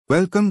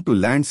Welcome to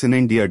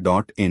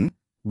landsinindia.in.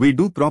 We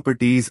do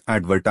properties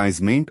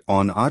advertisement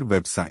on our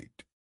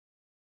website.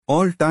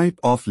 All type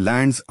of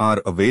lands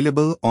are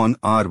available on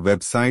our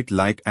website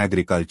like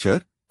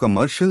agriculture,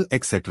 commercial,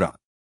 etc.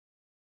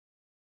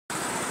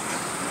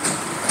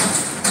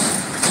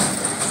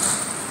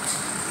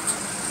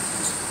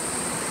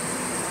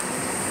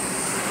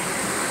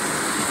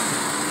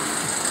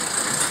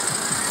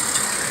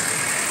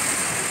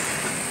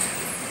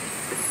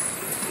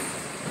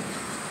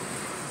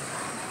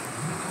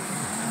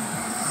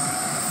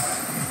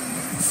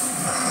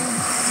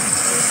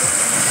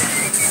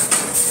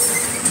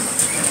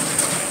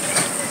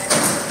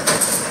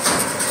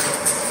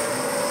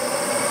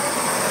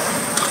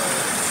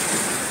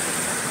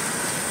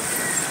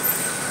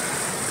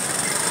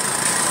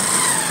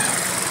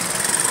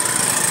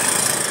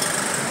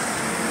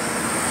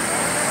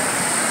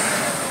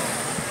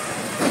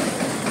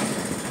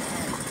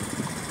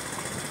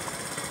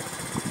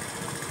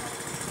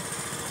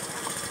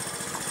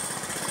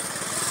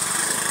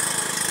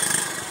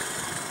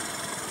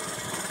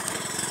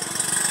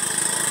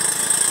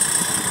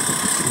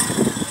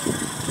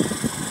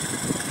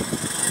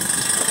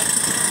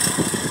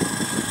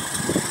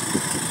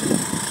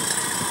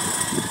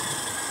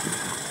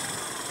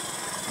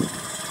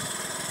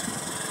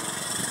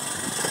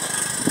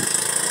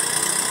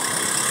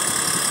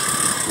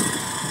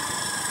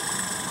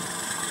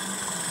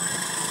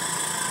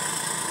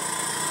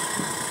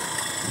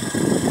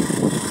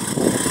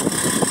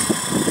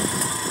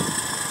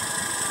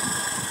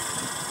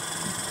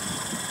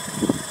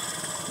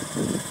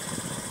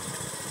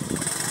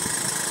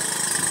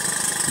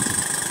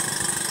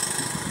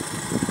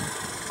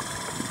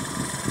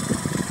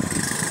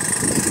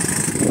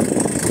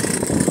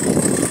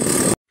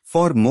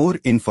 For more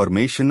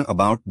information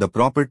about the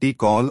property,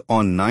 call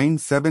on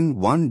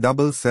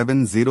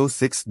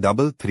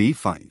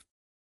 9717706335.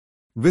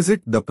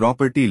 Visit the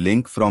property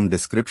link from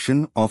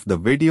description of the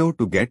video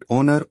to get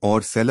owner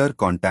or seller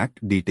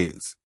contact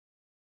details.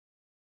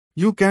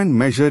 You can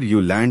measure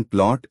your land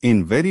plot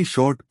in very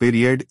short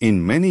period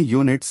in many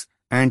units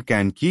and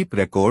can keep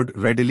record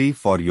readily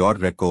for your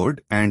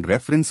record and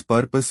reference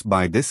purpose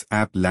by this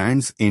app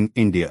Lands in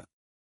India.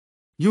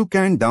 You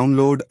can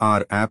download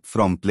our app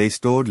from Play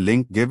Store,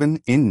 link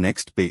given in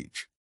next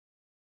page.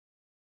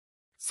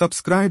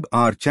 Subscribe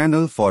our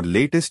channel for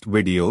latest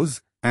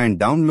videos and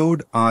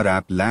download our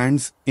app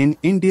Lands in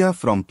India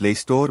from Play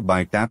Store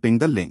by tapping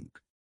the link.